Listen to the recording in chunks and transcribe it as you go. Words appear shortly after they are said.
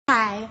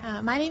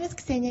Hi, my name is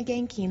Ksenia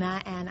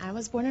Gankina, and I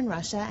was born in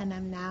Russia, and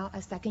I'm now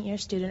a second-year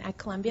student at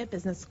Columbia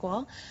Business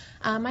School.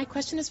 My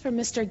question is for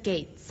Mr.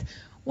 Gates.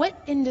 What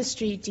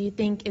industry do you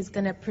think is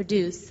going to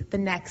produce the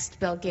next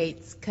Bill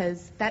Gates?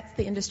 Because that's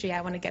the industry I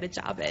want to get a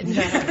job in.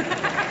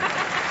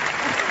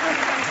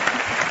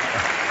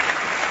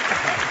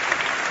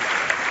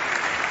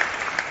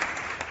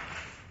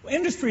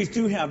 Industries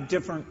do have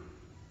different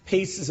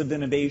paces of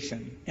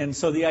innovation, and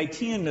so the IT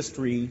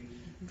industry,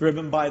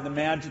 driven by the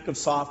magic of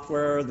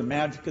software, the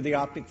magic of the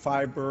optic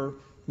fiber,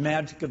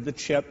 magic of the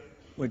chip,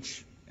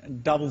 which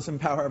doubles in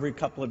power every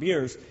couple of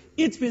years,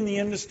 it's been the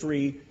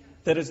industry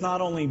that has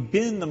not only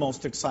been the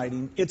most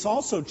exciting, it's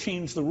also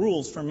changed the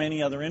rules for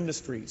many other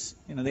industries.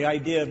 You know, the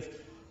idea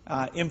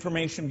of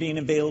information being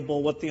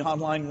available, what the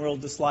online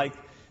world is like,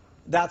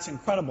 that's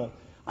incredible.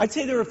 I'd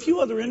say there are a few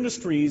other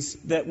industries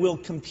that will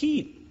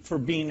compete for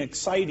being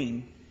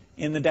exciting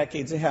in the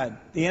decades ahead.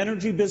 The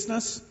energy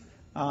business,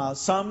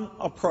 some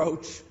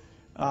approach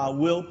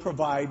will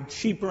provide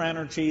cheaper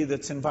energy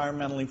that's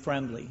environmentally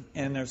friendly.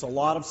 And there's a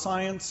lot of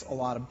science, a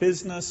lot of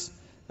business.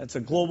 That's a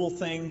global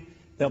thing.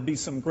 There'll be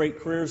some great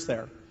careers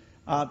there.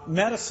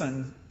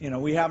 Medicine, you know,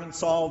 we haven't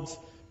solved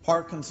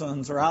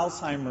Parkinson's or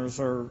Alzheimer's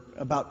or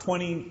about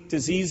 20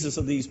 diseases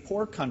of these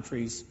poor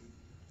countries,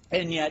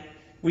 and yet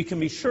we can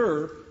be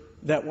sure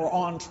that we're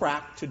on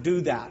track to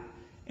do that.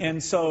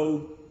 And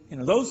so, you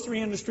know, those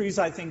three industries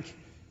I think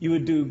you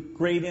would do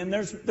great in.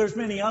 There's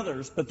many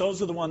others, but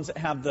those are the ones that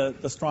have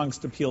the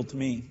strongest appeal to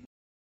me.